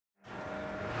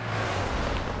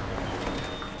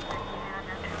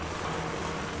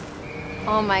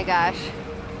Oh my gosh.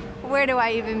 Where do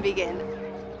I even begin?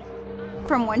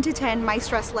 From 1 to 10, my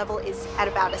stress level is at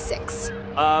about a 6.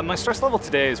 My stress level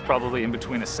today is probably in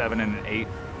between a 7 and an 8.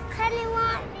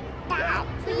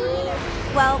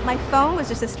 Well, my phone was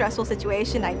just a stressful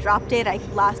situation. I dropped it, I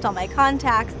lost all my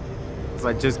contacts.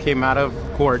 I just came out of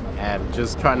court and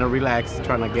just trying to relax,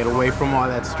 trying to get away from all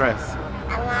that stress.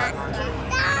 I want to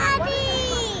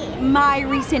study! My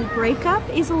recent breakup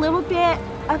is a little bit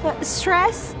of a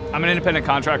stress. I'm an independent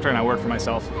contractor and I work for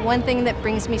myself. One thing that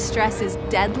brings me stress is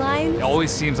deadlines. It always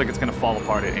seems like it's gonna fall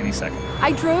apart at any second.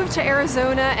 I drove to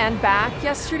Arizona and back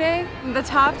yesterday. The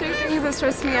top 3 things that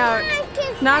stress me out: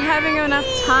 not having enough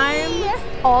time.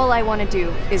 All I want to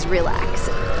do is relax.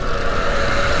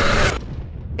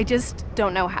 I just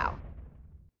don't know how.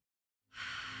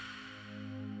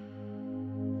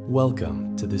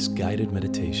 Welcome to this guided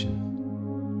meditation.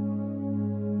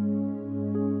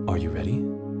 Are you ready?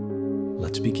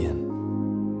 Let's begin.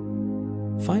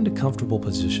 Find a comfortable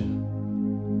position.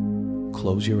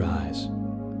 Close your eyes.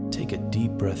 Take a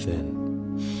deep breath in.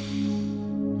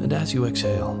 And as you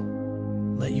exhale,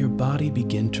 let your body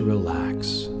begin to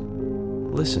relax.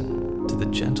 Listen to the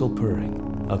gentle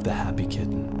purring of the happy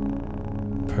kitten.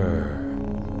 Purr,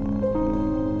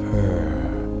 purr,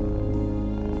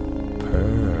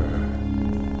 purr.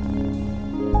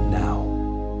 Now,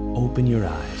 open your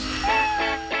eyes.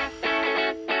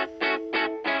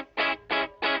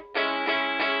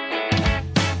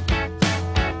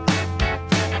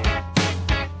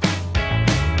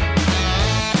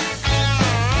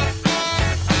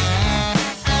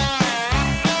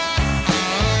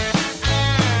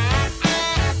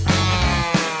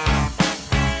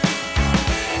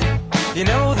 You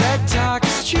know that talk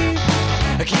is cheap.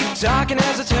 I keep talking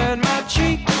as I turn my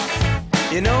cheek.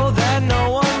 You know that no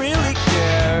one really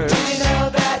cares. Did you know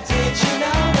that? Did you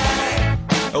know that?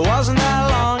 It wasn't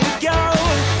that long ago.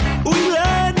 We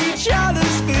learned each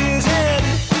other's fears and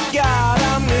God,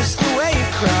 I miss the way you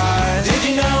cried. Did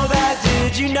you know that?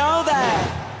 Did you know that?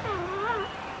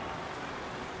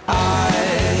 I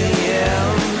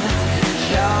am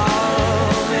coming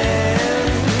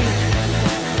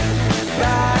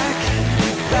back.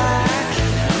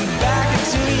 Back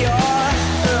into your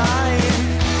line.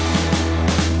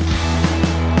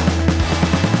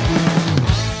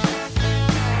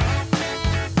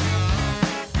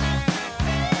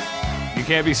 You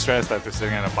can't be stressed after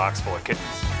sitting in a box full of kittens.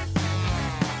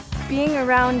 Being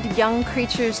around young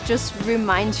creatures just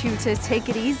reminds you to take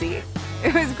it easy.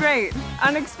 It was great,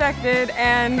 unexpected,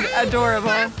 and adorable.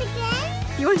 Again?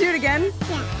 You want to do it again?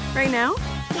 Yeah. Right now?